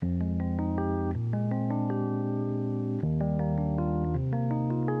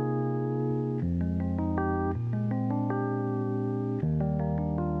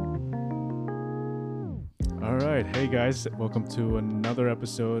right. Hey guys, welcome to another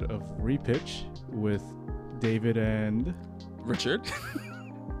episode of Repitch with David Richard.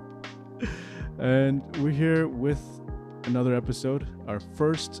 and we're here with another episode, our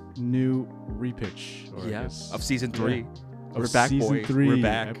first new Repitch. Or I guess, of season 3. yeah, We're of back, season boys. 3, We're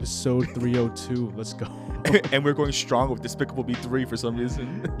back. episode 302. Let's go. And we're going strong with Despicable Me 3 for some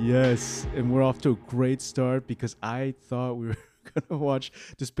reason. Yes, and we're off to a great start because I thought we were gonna watch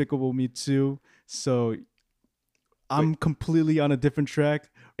Despicable Me 2. So I'm completely on a different track.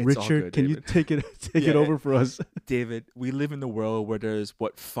 It's all Richard, good, can you David. take it Yeah. over for us? David, we live in a world where there's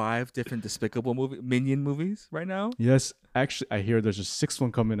 5 different Despicable Minion movies right now. Yes, actually, I hear there's a 6th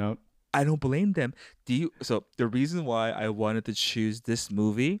one coming out. I don't blame them. So the reason why I wanted to choose this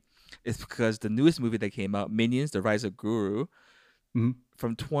movie is because the newest movie that came out, Minions: The Rise of Guru, Mhm.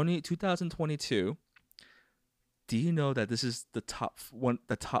 from 2022. Do you know that this is one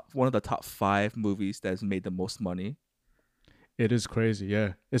of the top 5 movies that has made the most money? It is crazy,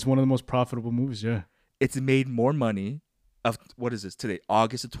 yeah. It's one of the most profitable movies, yeah. It's made more money what is this today?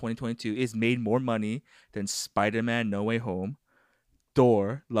 August of 2022. It's made more money than Spider-Man: No Way Home,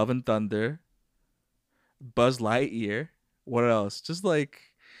 Thor: Love and Thunder, Buzz Lightyear. What else? Just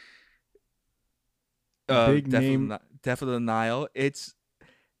like Big name. Death of the Nile. It's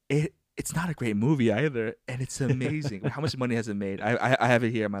not a great movie either, and it's amazing. How much money has it made? I have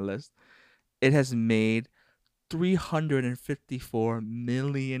it here on my list. It has made $354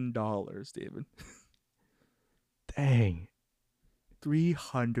 million, David. Dang.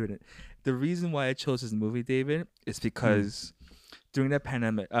 300. The reason why I chose this movie, David, is because during that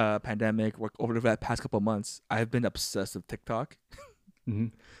pandemic, over the past couple of months, I've been obsessed with TikTok. Hmm.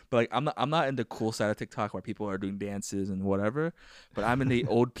 But like, I'm not in the cool side of TikTok where people are doing dances and whatever. But I'm in the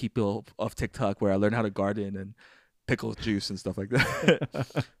old people of TikTok where I learned how to garden and pickle juice and stuff like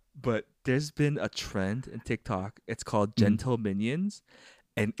that. But there's been a trend in TikTok. It's called Gentle Minions,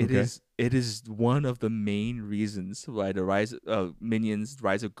 and it is one of the main reasons why the Minions: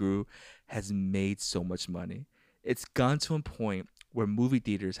 Rise of Gru has made so much money. It's gone to a point where movie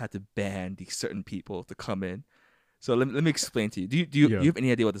theaters had to ban these certain people to come in. So let me explain to you. Do you have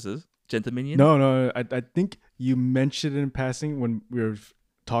any idea what this is? Gentle Minion? No. I think you mentioned it in passing when we were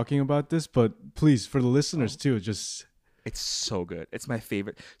talking about this, but please, for the listeners too, just... It's so good. It's my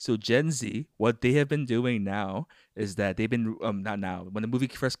favorite. So Gen Z, what they have been doing now is that they've been not now. When the movie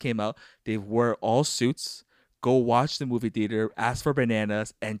first came out, they wore all suits, go watch the movie theater, ask for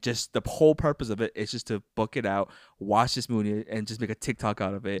bananas, and just the whole purpose of it is just to book it out, watch this movie, and just make a TikTok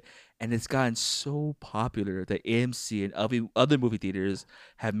out of it. And it's gotten so popular that AMC and other movie theaters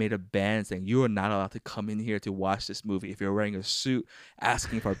have made a ban saying you are not allowed to come in here to watch this movie if you're wearing a suit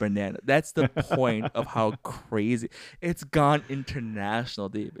asking for a banana. That's the point of how crazy it's gone international,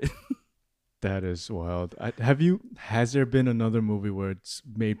 David. That is wild. Has there been another movie where it's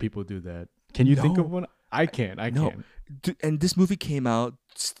made people do that? Can you think No. of one? I can't. And this movie came out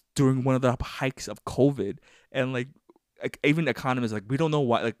during one of the hikes of COVID, and like even economists like we don't know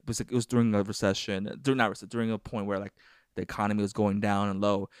why. Like it was during a recession, during a point where like the economy was going down and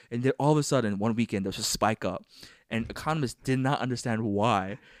low, and then all of a sudden one weekend there was a spike up, and economists did not understand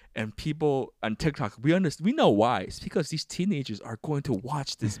why. And people on TikTok, we know why. It's because these teenagers are going to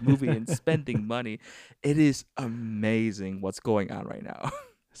watch this movie and spending money. It is amazing what's going on right now.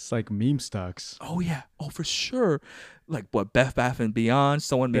 It's like meme stocks. Oh yeah, for sure. Like what Bed Bath and Beyond,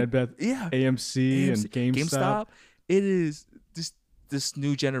 someone made Bed Bath, yeah, AMC and GameStop. It is this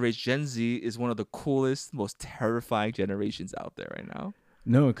new generation, Gen Z, is one of the coolest, most terrifying generations out there right now.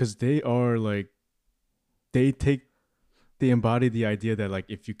 No, because they are like, they embody the idea that like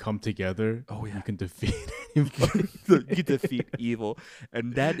if you come together, you can defeat anybody. You defeat evil,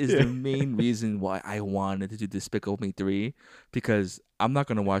 and that is the main reason why I wanted to do Despicable Me 3, because I'm not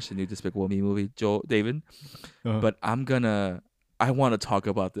gonna watch the new Despicable Me movie, David, but I want to talk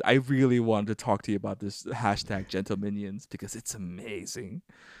about this. I really want to talk to you about this hashtag Gentle Minions because it's amazing.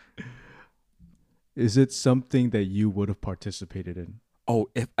 Is it something that you would have participated in? Oh,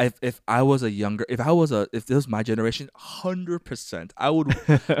 if this was my generation, 100%,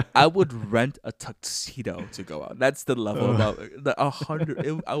 I would rent a tuxedo to go out. That's the level of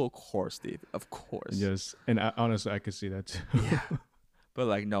 100. Of course, Dave, of course. Yes, and honestly, I could see that too. Yeah, but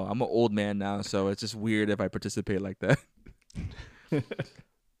like, no, I'm an old man now, so it's just weird if I participate like that.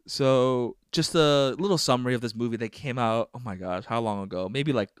 So, just a little summary of this movie that came out. Oh my gosh, how long ago?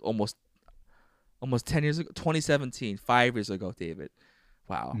 Maybe like almost 10 years ago. 2017, 5 years ago, David.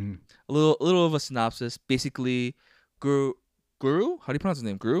 Wow. A little of a synopsis. Basically, Guru. How do you pronounce his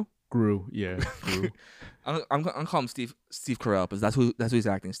name? Guru. Yeah. Guru. I'm calling him Steve Carell because that's who he's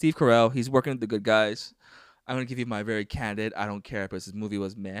acting. Steve Carell. He's working with the good guys. I'm gonna give you my very candid. I don't care because this movie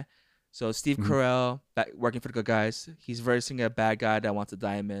was meh. So Steve Mhm. Carell, working for the good guys, he's versing a bad guy that wants a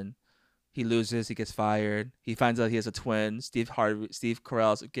diamond. He loses. He gets fired. He finds out he has a twin. Steve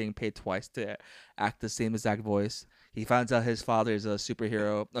Carell's getting paid twice to act the same exact voice. He finds out his father is a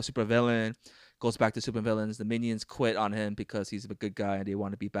superhero, a supervillain. Goes back to supervillains. The minions quit on him because he's a good guy and they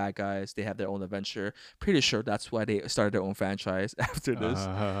want to be bad guys. They have their own adventure. Pretty sure that's why they started their own franchise after this.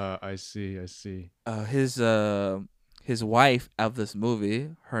 I see. I see. His wife of this movie,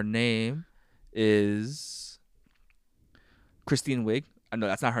 her name is Christine Wiig. I know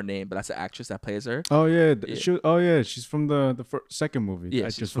that's not her name, but that's the actress that plays her. Oh yeah, Yeah. she's from the second movie. Yeah, I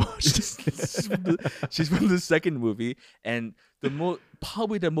she's just from, watched. she's from the second movie, and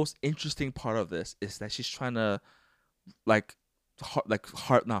probably the most interesting part of this is that she's trying to like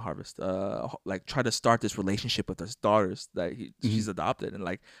not harvest like try to start this relationship with his daughters that she's adopted and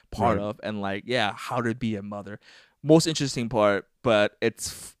like part Right. of, and like how to be a mother. Most interesting part, but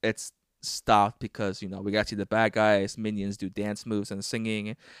it's stopped because we got to see the bad guys minions do dance moves and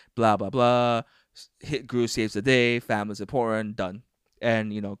singing, blah blah blah. Hit Gru saves the day, family's important, done.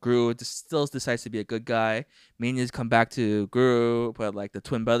 And Gru still decides to be a good guy. Minions come back to Gru, but like the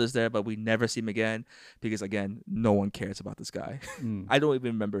twin brothers there, but we never see him again because again, no one cares about this guy. Mm. I don't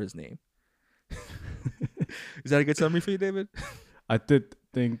even remember his name. Is that a good summary for you, David? I did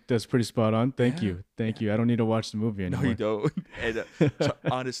think that's pretty spot on. Thank Yeah. you. Thank you. I don't need to watch the movie No, anymore. you don't. And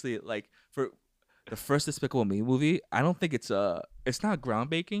honestly, like for the first Despicable Me movie, I don't think it's not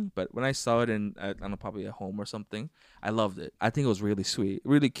groundbreaking, but when I saw it in I don't know, probably at home or something, I loved it. I think it was really sweet,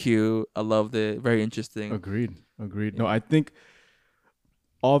 really cute. I loved it. Very interesting. Agreed. Yeah. No, I think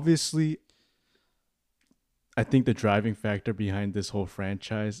obviously I think the driving factor behind this whole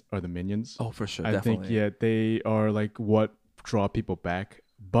franchise are the minions. Oh, for sure. I Definitely. think they are like what draw people back.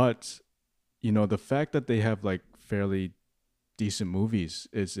 But the fact that they have like fairly decent movies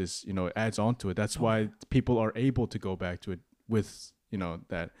is it adds on to it. That's why people are able to go back to it with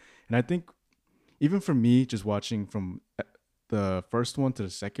that. And I think even for me, just watching from the first one to the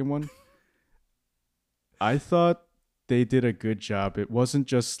second one, I thought they did a good job. It wasn't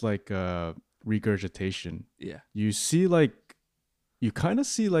just like a regurgitation. Yeah. You kind of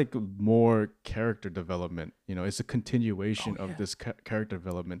see like more character development. It's a continuation of this character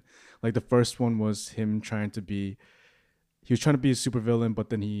development. Like the first one was him he was trying to be a supervillain, but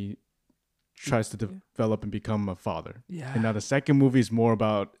then he tries to develop and become a father. Yeah. And now the second movie is more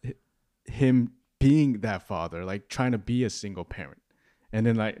about him being that father, like trying to be a single parent. And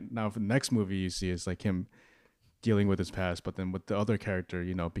then like now for the next movie you see is like him dealing with his past, but then with the other character,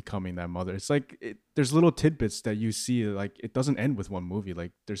 becoming that mother. It's like there's little tidbits that you see. Like it doesn't end with one movie.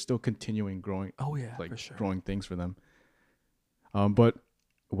 Like they're still continuing growing. Oh yeah, like for sure. growing things for them. But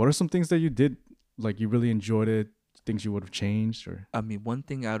what are some things that you did like you really enjoyed it? Things you would have changed or? I mean, one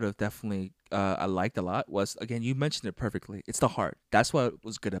thing I would have definitely I liked a lot was, again, you mentioned it perfectly. It's the heart. That's what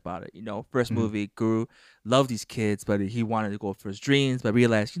was good about it. First movie, Guru loved these kids, but he wanted to go for his dreams, but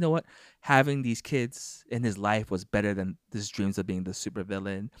realized, you know what, having these kids in his life was better than his dreams of being the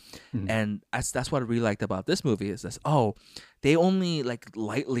supervillain. And that's what I really liked about this movie is this. Oh, they only like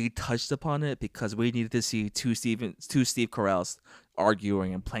lightly touched upon it because we needed to see two Steve Carells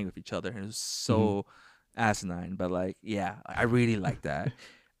arguing and playing with each other, and it was so asinine, but like I really like that.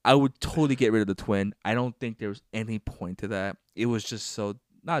 I would totally get rid of the twin. I don't think there was any point to that. It was just so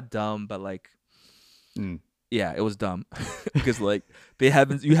not dumb, but like it was dumb because like you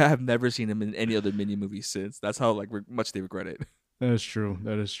have never seen him in any other mini movie since. That's how like much they regret it. That is true.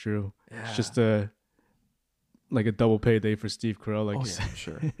 Yeah. It's just like a double payday for Steve Carell, like you said.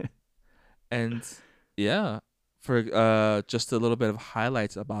 Sure. And for just a little bit of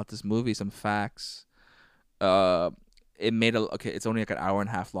highlights about this movie, some facts. It made it's only like an hour and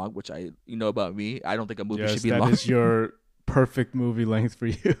a half long, which about me, I don't think a movie should be long. That is your perfect movie length for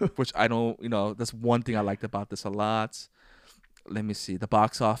you. Which I don't, that's one thing I liked about this a lot. Let me see. The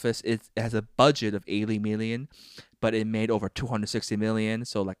box office, it has a budget of 80 million, but it made over 260 million.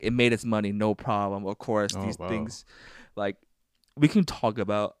 So like it made its money, no problem. Of course, these things like we can talk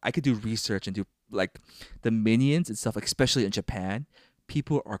about, I could do research into like the Minions and stuff, especially in Japan.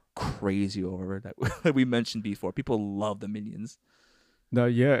 People are crazy over it. That we mentioned before. People love the Minions. No,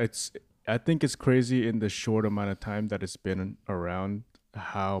 I think it's crazy in the short amount of time that it's been around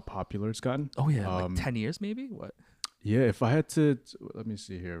how popular it's gotten. Oh yeah, like 10 years maybe? What? Yeah, if I had to, let me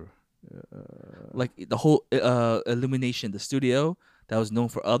see here. Like the whole Illumination, the studio that was known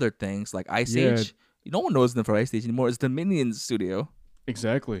for other things like Ice Age. No one knows them for Ice Age anymore. It's the Minions studio.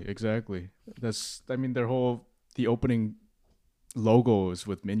 Exactly. The opening logo is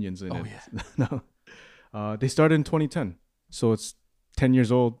with Minions in it. No. They started in 2010, so it's 10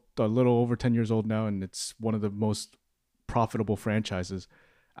 years old, a little over 10 years old now, and it's one of the most profitable franchises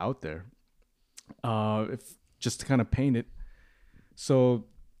out there. If just to kind of paint it, so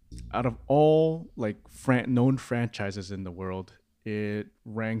out of all like known franchises in the world, it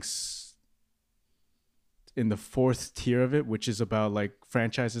ranks in the fourth tier of it, which is about like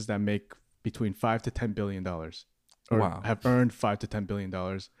franchises that make between $5 to $10 billion, or Wow. have earned $5 to $10 billion.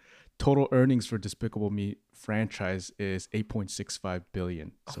 Total earnings for Despicable Me franchise is 8.65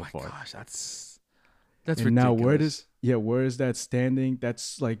 billion Oh so my far. gosh, that's And now ridiculous. where is that standing?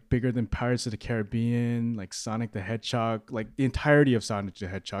 That's like bigger than Pirates of the Caribbean, like Sonic the Hedgehog, like the entirety of Sonic the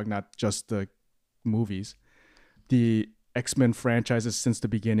Hedgehog, not just the movies. The X-Men franchises since the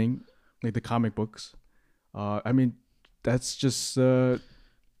beginning, like the comic books. I mean, that's just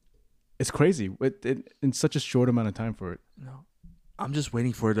it's crazy in such a short amount of time for it. No. I'm just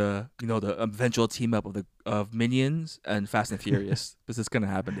waiting for the eventual team up of Minions and Fast and Furious. This is gonna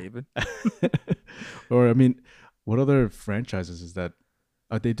happen, David. Or I mean, what other franchises is that?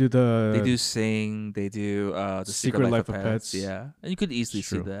 They do They the do Sing, they do the Secret Secret Life Life of of Pets, Pets. yeah. And you could easily It's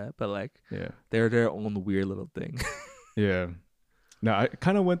see true. that, but like Yeah, they're their own weird little thing. yeah. Now I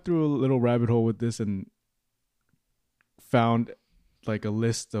kind of went through a little rabbit hole with this and found like a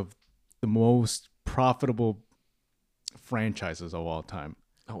list of the most profitable franchises of all time.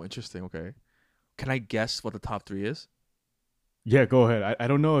 Oh, interesting. Okay. Can I guess what the top three is? Yeah, go ahead. I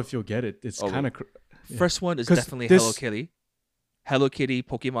don't know if you'll get it. It's Okay. kind of yeah. First one is 'Cause definitely this- Hello Kitty. Hello Kitty,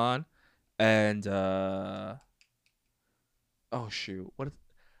 Pokemon, and oh shoot.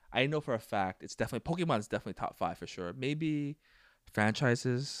 I know for a fact it's definitely Pokemon is definitely top five for sure. Maybe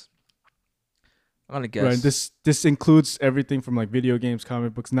franchises. I'm gonna guess. right. This includes everything from like video games,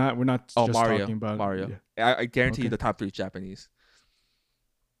 comic books. We're not Oh, just Mario. talking about Mario. Yeah. I guarantee you Okay. the top three is Japanese.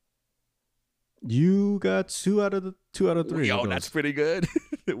 You got two out of three. Yo, of that's those. pretty good.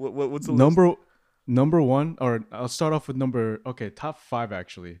 What's the list? Number one, or I'll start off with top five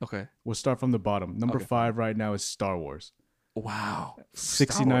actually. Okay. We'll start from the bottom. Number Okay, five right now is Star Wars. Wow.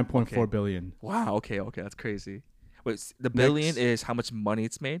 69.4 okay. billion. Wow. Okay. That's crazy. Wait, the Next- billion is how much money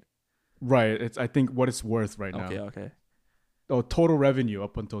it's made? Right. It's I think what it's worth right now. Okay. Oh, total revenue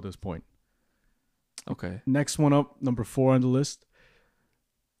up until this point. Okay. Next one up, number 4 on the list.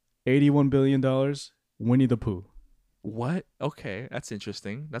 $81 billion. Winnie the Pooh. What? Okay. That's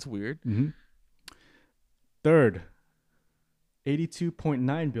interesting. That's weird. Mm-hmm. Third,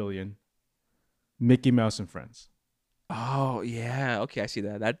 82.9 billion. Mickey Mouse and Friends. Oh yeah. Okay, I see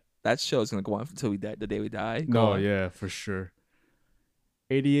that. That show is gonna go on until we die, the day we die. Go No, on. yeah, for sure.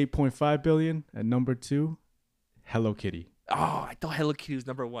 88.5 billion at number 2, Hello Kitty. Oh, I thought Hello Kitty was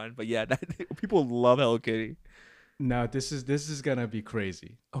number one, but yeah, people love Hello Kitty. Now this is gonna be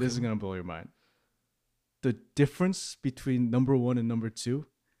crazy. Okay. This is gonna blow your mind. The difference between number 1 and number 2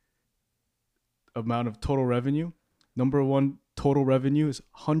 amount of total revenue. Number 1 total revenue is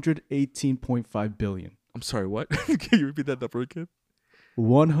 118.5 billion. I'm sorry. What? Can you repeat that number again?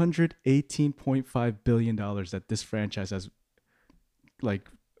 $118.5 billion that this franchise has like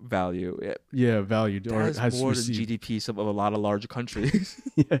Value. Yeah. valued That or is has more received. than GDP of a lot of larger countries.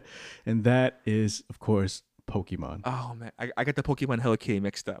 Yeah. And that is of course Pokemon. Oh man, I got the Pokemon Hello Kitty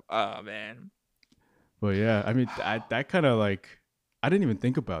mixed up. Oh man. But yeah, I mean that kind of like I didn't even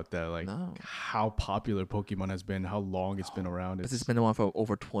think about that, like No. how popular Pokemon has been, how long it's been around. This has been on for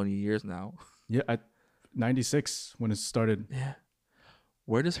over 20 years now. Yeah, at 96 when it started. Yeah.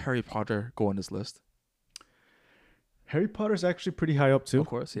 Where does Harry Potter go on this list? Harry Potter's actually pretty high up too. Of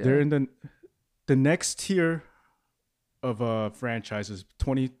course, yeah. They're in the next tier of franchises,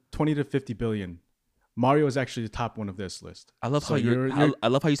 20 to 50 billion. Mario is actually the top one of this list. I love So how I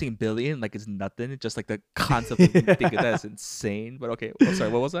love how you saying billion like it's nothing. Just like the concept of thinking that is insane. But okay, I'm sorry.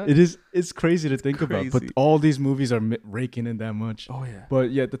 What was that? It's crazy to think about, but crazy. all these movies are raking in that much. Oh yeah.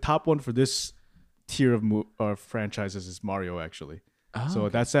 But yeah, the top one for this tier of franchises is Mario actually. Oh, So okay.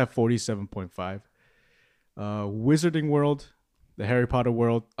 that's at 47.5. Wizarding World, the Harry Potter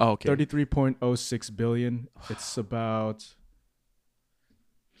world, Oh, okay. 33.06 billion. It's about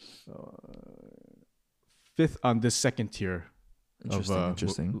fifth on this second tier of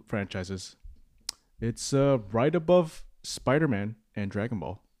Interesting. franchises. It's right above Spider-Man and Dragon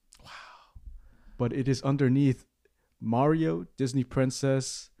Ball. Wow. But it is underneath Mario, Disney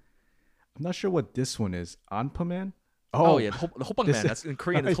Princess. I'm not sure what this one is. Anpa Man? Oh, yeah, the Hopang this Man. is- That's in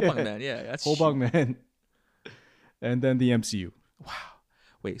Korean. It's Yeah. Hopang Man. Yeah, that's Hobang Man. And then the MCU. Wow.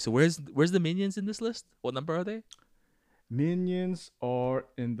 Wait, so where's the minions in this list? What number are they? Minions are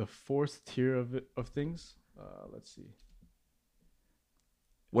in the fourth tier of things. Let's see.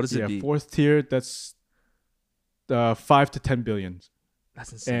 What does it Yeah, be? fourth tier. That's 5 to 10 billion.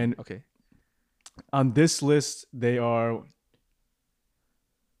 That's insane. And Okay. on this list, they are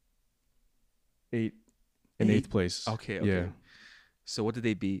in eighth place. Okay. Yeah, So what did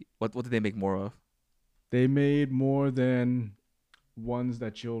they beat? What did they make more of? they made more than ones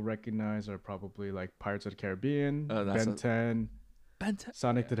that you'll recognize are probably like Pirates of the Caribbean, That's Ben 10, Ben 10.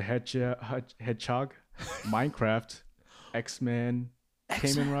 Sonic the Hedgehog, Minecraft, X-Men,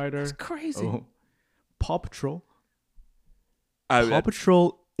 X-Men. Kamen Rider. That's crazy. Oh, Paw Patrol. I- Paw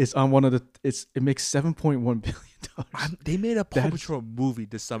Patrol is on one of the. It makes $7.1 billion. They made a Paw That's- Patrol movie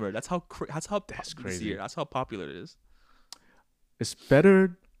this summer. That's how. That's That's this crazy. year. That's how popular it is. It's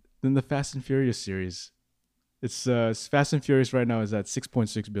better than the Fast and Furious series. It's Fast and Furious right now is at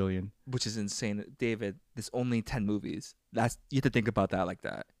 6.6 billion. Which is insane, David. There's only 10 movies. That's you have to think about that like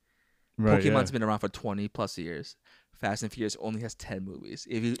that. Right. Pokemon's been around for 20 plus years. Fast and Furious only has 10 movies.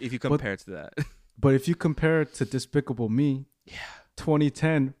 If you compare it to that. But if you compare it to Despicable Me,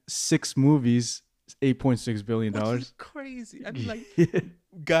 2010, 6 movies, $8.6 billion. Which is crazy. I mean, like,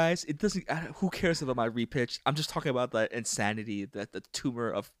 guys, it doesn't. Who cares about my repitch? I'm just talking about the insanity that the tumor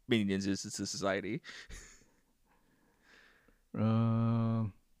of minions is to society.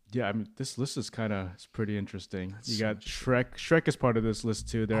 Yeah, I mean, this list is it's pretty interesting. That's You so got Shrek. Shrek is part of this list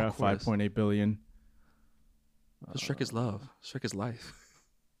too. They're Of at course. 5.8 billion. Shrek is love. Shrek is life.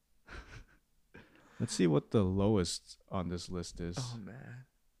 Let's see what the lowest on this list is. Oh man.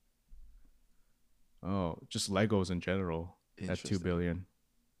 Oh, just Legos in general at 2 Interesting. billion.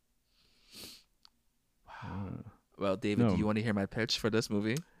 Wow. Well, David, No. do you want to hear my pitch for this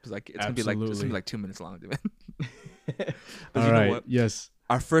movie? Because it's gonna be Absolutely. like 2 minutes long, David. All you know right. what? Yes.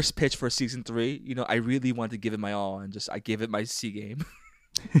 Our first pitch for season 3, I really wanted to give it my all, and I gave it my C game.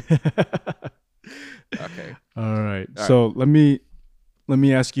 Okay. All right. All So let me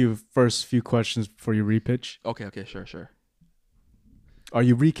ask you first few questions before you repitch. Okay. Sure. Are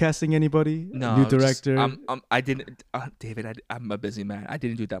you recasting anybody? No, New just- director? I didn't, David. I'm a busy man. I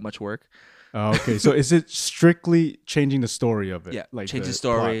didn't do that much work. Oh, okay. So is it strictly changing the story of it? Yeah, Like change the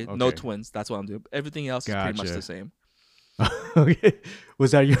story. plot? No Okay. twins. That's what I'm doing. Everything else is pretty much Gotcha. the same. Okay.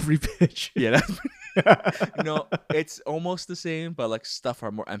 Was that your repitch? Yeah, it's almost the same, but like stuff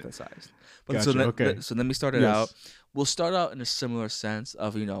are more emphasized. But so Gotcha, okay. so let me start it Yes. out. We'll start out in a similar sense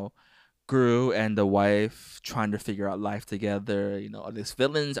of Gru and the wife trying to figure out life together. Are these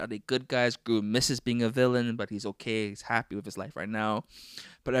villains? Are they good guys? Gru misses being a villain, but he's okay. He's happy with his life right now.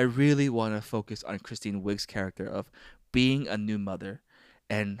 But I really want to focus on Kristen Wiig's character of being a new mother.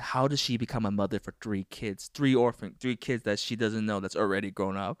 And how does she become a mother for 3 kids, 3 kids that she doesn't know that's already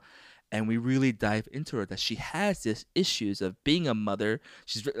grown up? And we really dive into her that she has this issues of being a mother.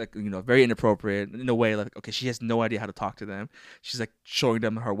 She's like, very inappropriate in a way. Like, okay, she has no idea how to talk to them. She's like showing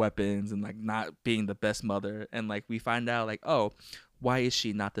them her weapons and like not being the best mother. And like we find out like, oh, why is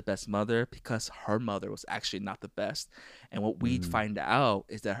she not the best mother? Because her mother was actually not the best. And what we find out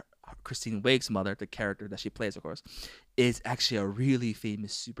is that Kristen Wiig's mother, the character that she plays, of course, is actually a really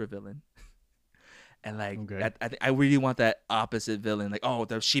famous supervillain. And like, Okay. I really want that opposite villain. Like, oh,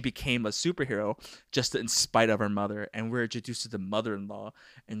 that she became a superhero just in spite of her mother. And we're introduced to the mother-in-law,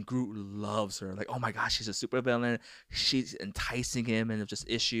 and Groot loves her. Like, oh my gosh, she's a supervillain. She's enticing him, and just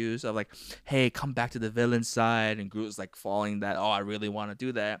issues of like, hey, come back to the villain side. And Groot's like falling that, oh, I really want to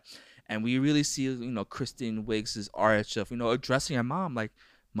do that. And we really see, Kristen Wiig's arch of, addressing her mom like,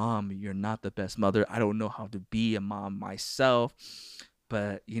 Mom, you're not the best mother. I don't know how to be a mom myself.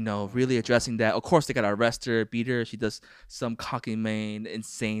 But, really addressing that. Of course, they got to arrest her, beat her. She does some cockamamie,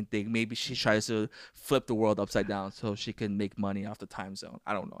 insane thing. Maybe she tries to flip the world upside down so she can make money off the time zone.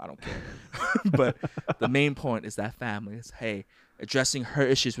 I don't know. I don't care. But the main point is that family is, hey, addressing her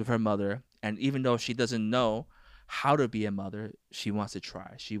issues with her mother. And even though she doesn't know how to be a mother, she wants to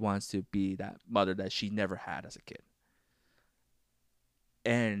try. She wants to be that mother that she never had as a kid.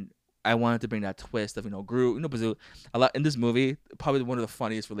 And I wanted to bring that twist of Gru, because a lot in this movie, probably one of the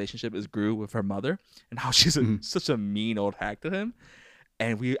funniest relationship is Gru with her mother and how she's such a mean old hack to him.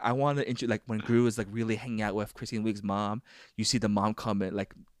 And I wanted to introduce, like, when Gru is like really hanging out with Kristen Wiig's mom, you see the mom come in,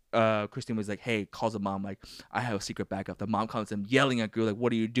 like, Kristen was like, hey, calls the mom like, I have a secret backup. The mom comes in yelling at Gru like,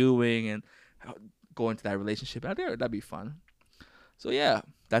 what are you doing? And go into that relationship. I think that'd be fun. So yeah,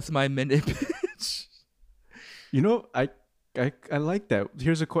 that's my minute pitch. I like that.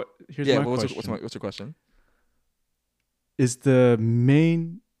 Here's my question. What's your question? Is the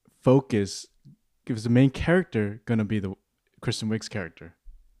main focus, is the main character gonna be the Kristen Wiig's character?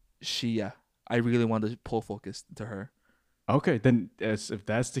 I really want to pull focus to her. Okay, then if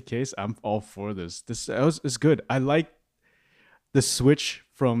that's the case, I'm all for this. It's good. I like the switch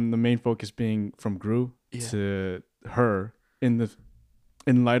from the main focus being from Gru Yeah. to her in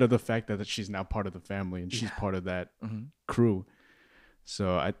light of the fact that she's now part of the family and she's Yeah. part of that Hmm. crew.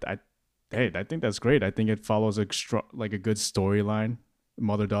 So I think that's great. I think it follows like a good storyline,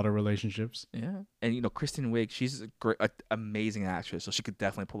 mother daughter relationships. Yeah. And Kristen Wiig, she's a great, amazing actress, so she could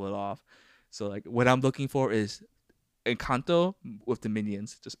definitely pull it off. So like, what I'm looking for is Encanto with the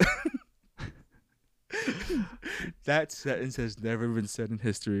minions. Just that sentence has never been said in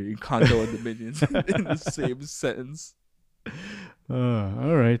history. Encanto and the minions in the same sentence.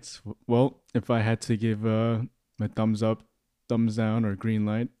 All right. Well, if I had to give my thumbs up, thumbs down, or green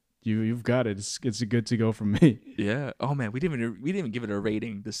light, you've got it. It's good to go from me. Yeah. Oh man, we didn't even give it a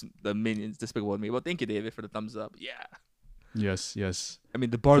rating. The minions Despicable Me. Well, thank you, David, for the thumbs up. Yeah. Yes, yes. I mean,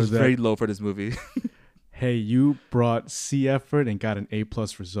 the bar For is that, very low for this movie. hey, you brought C effort and got an A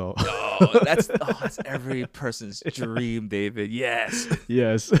plus result. That's every person's dream, David. Yes.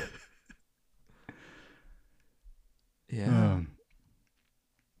 Yes. Yeah.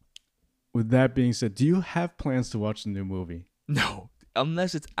 With that being said, do you have plans to watch the new movie? No.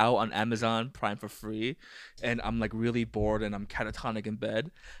 Unless it's out on Amazon Prime for free and I'm like really bored and I'm catatonic in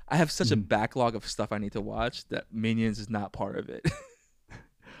bed. I have such a Mhm. backlog of stuff I need to watch that Minions is not part of it.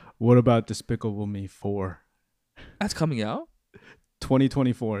 What about Despicable Me 4? That's coming out?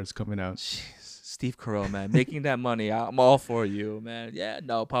 2024 is coming out. Jeez. Steve Carell, man. Making that money. I'm all for you, man. Yeah,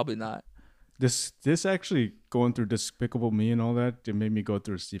 no, probably not. This actually going through Despicable Me and all that, it made me go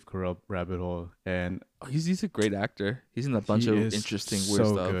through a Steve Carell rabbit hole, and Oh, he's a great actor. He's in a bunch he of is interesting, weird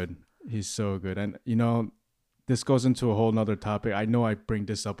so stuff. good. He's so good, and this goes into a whole nother topic. I know I bring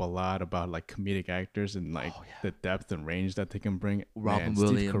this up a lot about like comedic actors and like Oh, yeah. the depth and range that they can bring. Robin Man, Steve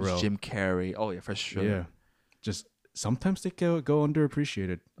Williams, Carell, Jim Carrey. Oh, yeah, for sure. yeah, just sometimes they go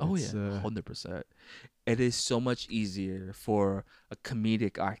underappreciated. Oh, It's, yeah, 100%. It is so much easier for a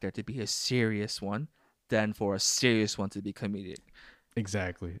comedic actor to be a serious one than for a serious one to be comedic.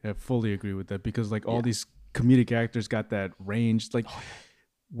 exactly. I fully agree with that because like all Yeah. these comedic actors got that range. Like Oh,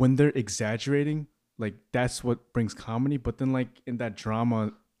 when they're exaggerating, like that's what brings comedy. But then like in that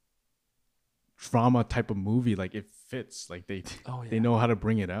drama type of movie, like it fits. Like they oh they yeah. know how to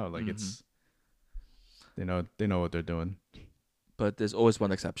bring it out. Like Mhm. it's they know what they're doing. But there's always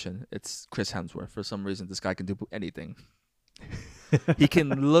one exception. It's Chris Hemsworth. For some reason, this guy can do anything. He can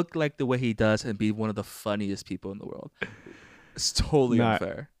look like the way he does and be one of the funniest people in the world. It's totally Not-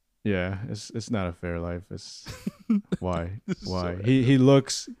 unfair. Yeah, it's not a fair life. It's why This is so why random.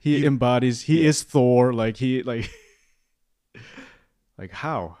 he embodies he Yeah. is Thor. Like he like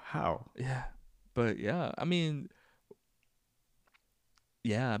how Yeah. But yeah, I mean,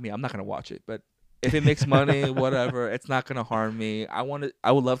 I'm not gonna watch it, but if it makes money, whatever, it's not gonna harm me. I would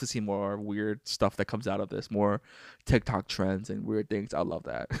love to see more weird stuff that comes out of this, more TikTok trends and weird things. I love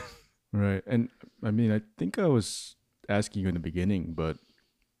that. right. And I mean, I think I was asking you in the beginning, but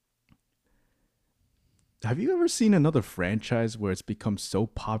have you ever seen another franchise where it's become so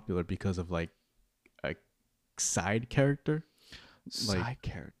popular because of like a side character? Side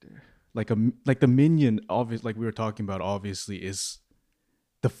character. Like the minion, obvious, like we were talking about, obviously is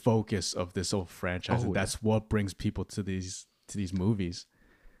the focus of this whole franchise, Oh, and yeah. that's what brings people to these movies.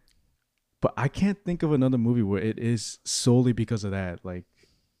 But I can't think of another movie where it is solely because of that. Like,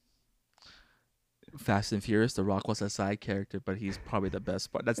 Fast and Furious, The Rock was a side character, but he's probably the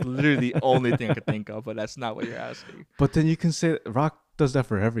best part. That's literally the only thing I could think of, but that's not what you're asking. but then you can say Rock does that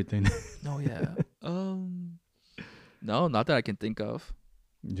for everything. No, yeah. No, not that I can think of.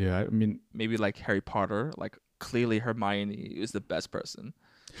 Yeah, I mean, Maybe like Harry Potter. Like clearly Hermione is the best person.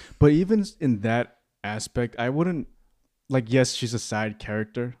 but even in that aspect, I wouldn't like. Yes, she's a side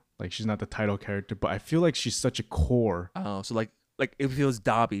character. Like, she's not the title character, but I feel like she's such a core. Oh, so like if it was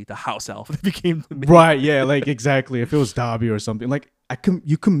Dobby, the house elf, that became the main. Right, yeah, like exactly. If it was Dobby or something, like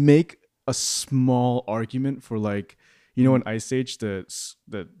you can make a small argument for like, in Ice Age, the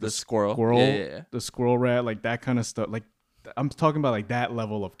squirrle. squirrel, Yeah. the squirrel rat, like that kind of stuff. Like I'm talking about like that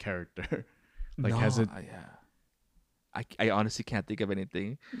level of character. Like, No, has it? yeah. I honestly can't think of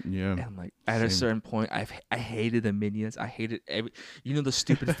anything. Yeah, And like at a Same. certain point, I hated the minions. I hated the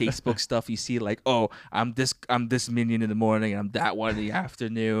stupid Facebook stuff you see, like, oh, I'm this minion in the morning and I'm that one in the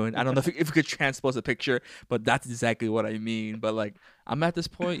afternoon. I don't know if we could transpose a picture, but that's exactly what I mean. But like, I'm at this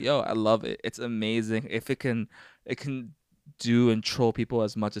point, yo, I love it. It's amazing. If it can do and troll people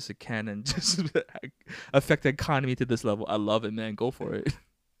as much as it can and just affect the economy to this level, I love it, man. Go for it.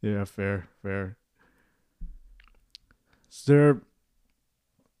 yeah, fair. Is there?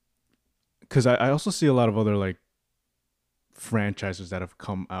 Because I also see a lot of other like franchises that have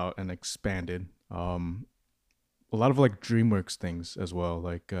come out and expanded. A lot of like DreamWorks things as well.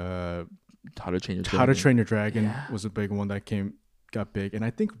 Like How to Train Your How to Dragon. Train Your Dragon Yeah. was a big one that got big, and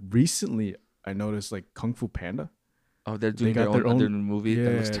I think recently I noticed like Kung Fu Panda. Oh, they're They doing their got their own their own, new movie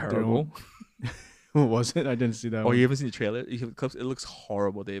that looks yeah, their own. terrible. What was it? I didn't see that Oh, you one. haven't seen the trailer? You have clips. It looks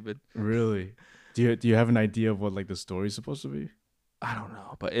horrible, David. Really? Do you have an idea of what like the story's supposed to be? I don't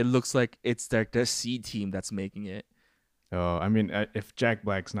know, but it looks like it's their C team that's making it. Oh, I mean, if Jack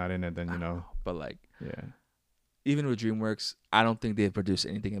Black's not in it, then I you don't know, but like yeah. even with DreamWorks, I don't think they've produced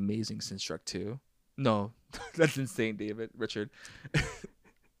anything amazing since Shrek 2. No, that's insane, David. Richard.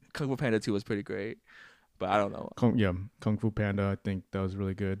 Kung Fu Panda 2 was pretty great, but I don't know. Kung Fu Panda. I think that was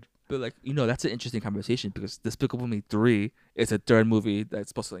really good. But like, that's an interesting conversation because Despicable Me 3 is a third movie that's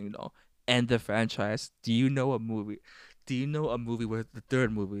supposed to, end the franchise. Do you know a movie? Do you know a movie where the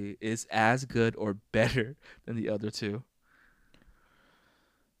third movie is as good or better than the other two?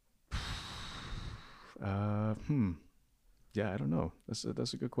 Yeah, I don't know. That's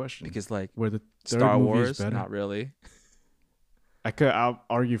a good question. Because like Where the third Star movie is Wars, better? not really. I'll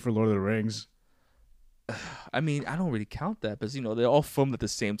argue for Lord of the Rings. I mean, I don't really count that because they're all filmed at the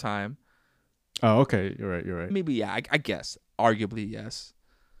same time. Oh, okay. You're right. You're right. Maybe yeah, I guess arguably yes.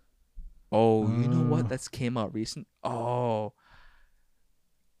 Oh, you know what? Uh, That's came out recent. Oh,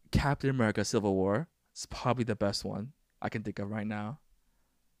 Captain America: Civil War. It's probably the best one I can think of right now.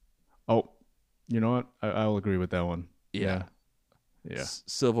 Oh, you know what? I'll agree with that one. Yeah, Yeah.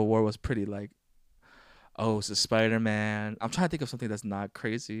 Civil War was pretty like. Oh, it's a Spider-Man. I'm trying to think of something that's not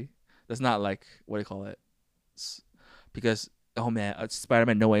crazy. That's not like what do you call it? Because oh man,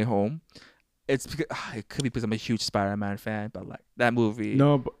 Spider-Man: No Way Home. It's because it could be because I'm a huge Spider-Man fan, but like that movie.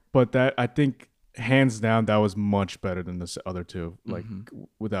 No, but that I think hands down that was much better than the other two, like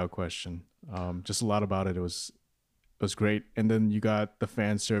without question. Just a lot about it. It was great, and then you got the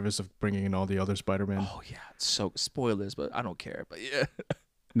fan service of bringing in all the other Spider-Man. Oh yeah, so spoilers, but I don't care. But yeah.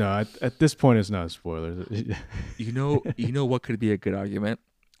 No, at this point it's not spoilers. You know what could be a good argument?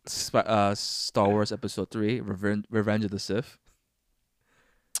 Star Wars Episode 3, Revenge of the Sith.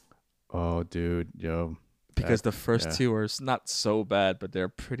 Oh, dude, yo. Because the first yeah. two are not so bad, but they're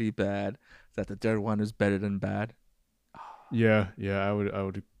pretty bad. That the third one is better than bad. Yeah, I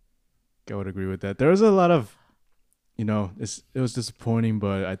would agree with that. There was a lot of, it was disappointing,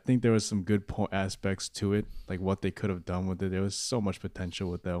 but I think there was some good aspects to it, like what they could have done with it. There was so much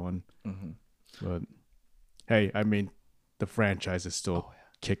potential with that one. Mm-hmm. But hey, I mean, the franchise is still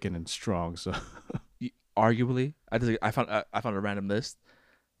kicking and strong. So arguably, I found a random list.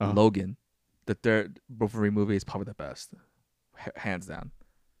 Logan, the third Wolverine movie, is probably the best, hands down.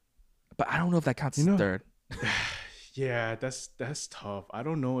 But I don't know if that counts as third. Yeah, that's tough. I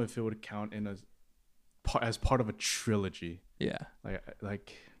don't know if it would count as part of a trilogy. Yeah,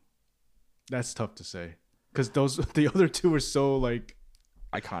 like that's tough to say because the other two are so like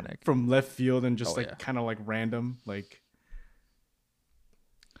iconic from left field and just kind of like random. Like,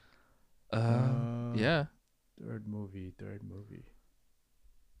 yeah. Third movie.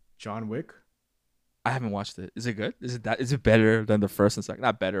 John Wick. I haven't watched it. Is it good? Is it better than the first and second?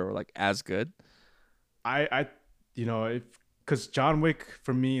 Not better or like as good? Because John Wick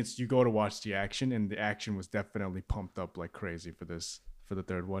for me, it's you go to watch the action, and the action was definitely pumped up like crazy for the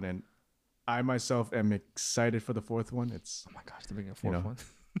third one, and I myself am excited for the fourth one. It's oh my gosh, they're making a fourth one.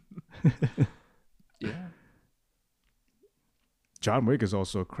 Yeah. John Wick is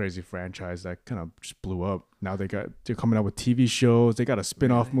also a crazy franchise that kind of just blew up. Now they're coming out with TV shows. They got a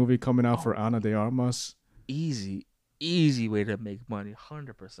spin-off movie coming out for Ana de Armas. Easy way to make money,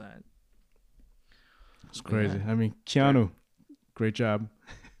 100%. It's crazy. Yeah. I mean, Keanu, great job.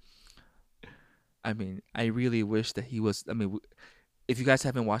 I mean, I really wish that he was. I mean, if you guys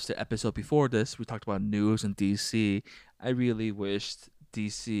haven't watched the episode before this, we talked about news and DC. I really wished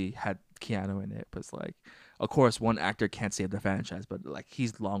DC had Keanu in it, but it's like, of course, one actor can't save the franchise, but like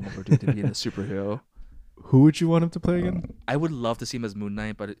he's long overdue to be in a superhero. Who would you want him to play again? I would love to see him as Moon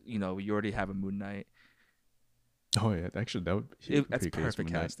Knight, but you already have a Moon Knight. Oh yeah, actually that would that's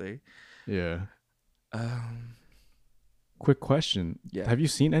perfect casting. Yeah. Quick question. Yeah. Have you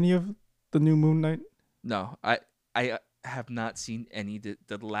seen any of the new Moon Knight? No, I have not seen any.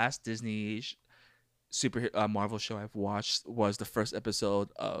 The last Disney super Marvel show I've watched was the first episode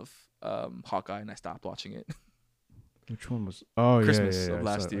of Hawkeye, and I stopped watching it. Which one was? Oh, Christmas yeah. of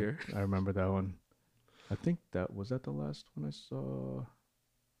last year. I remember that one. I think that was the last one I saw.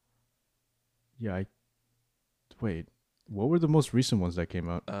 Yeah. Wait. What were the most recent ones that came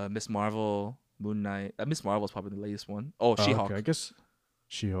out? Miss Marvel, Moon Knight. Miss Marvel is probably the latest one. Oh, She-Hulk. Okay. I guess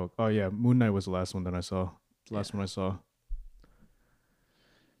She-Hulk. Oh yeah, Moon Knight was the last one that I saw. The last one I saw.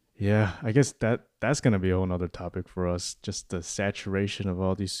 Yeah, I guess that that's gonna be a whole nother topic for us. Just the saturation of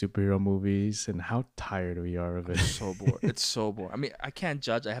all these superhero movies and how tired we are of I'm it. so bored. It's so bored. I mean, I can't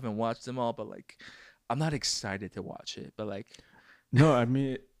judge. I haven't watched them all, but like, I'm not excited to watch it. But like, No, I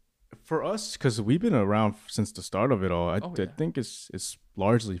mean, for us, because we've been around since the start of it all. oh I yeah, think it's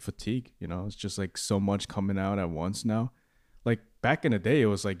largely fatigue. You know, it's just like so much coming out at once now. Like back in the day, it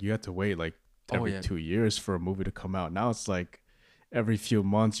was like you had to wait like oh every yeah. 2 years for a movie to come out. Now it's like every few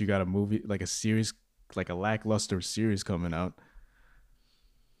months you got a movie, like a series, like a lackluster series coming out.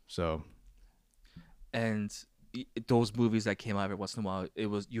 So And those movies that came out every once in a while,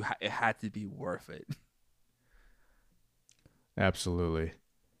 it had to be worth it. absolutely.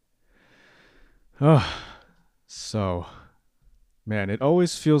 Oh, so man, it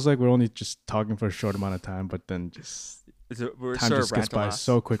always feels like we're only just talking for a short amount of time, but then just We're time sort just of gets by rantalast.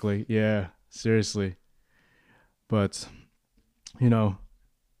 so quickly. Yeah, seriously. But you know,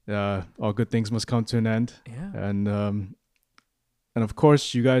 all good things must come to an end, Yeah. and of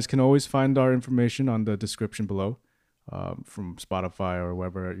course, you guys can always find our information on the description below, from Spotify or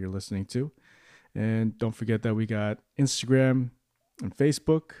wherever you're listening to. And don't forget that we got Instagram and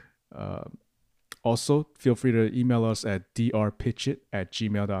Facebook. Uh, Also, feel free to email us at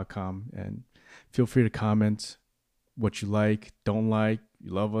drpitchit@gmail.com and feel free to comment what you like, don't like,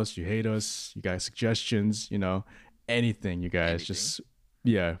 you love us, you hate us, you got suggestions, anything, you guys. Anything. Just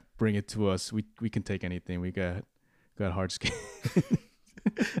yeah, bring it to us. We can take anything. We got hard skin.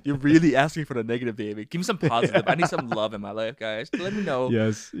 You're really asking for the negative, David. Give me some positive. I need some love in my life, guys. Let me know.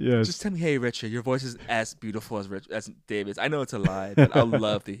 Yes, Just yes. tell me, hey, Richard, your voice is as beautiful as David's. I know it's a lie, but I'd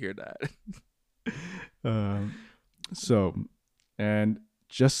love to hear that. Um, so, and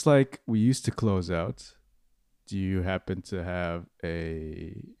just like we used to close out, do you happen to have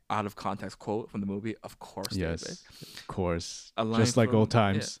a Out of context quote from the movie, of course, David. yes, of course, A line just like from, old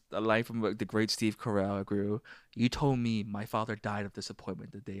times. yeah, a line from the great Steve Carell grew. You told me my father died of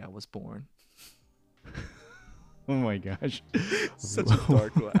disappointment the day I was born. Oh my gosh. Such a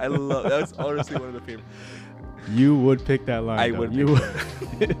dark one. I love that's honestly one of the favorite. You would pick that line. I though. would You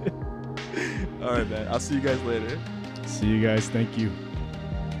pick would. All right, man. I'll see you guys later. See you guys. Thank you.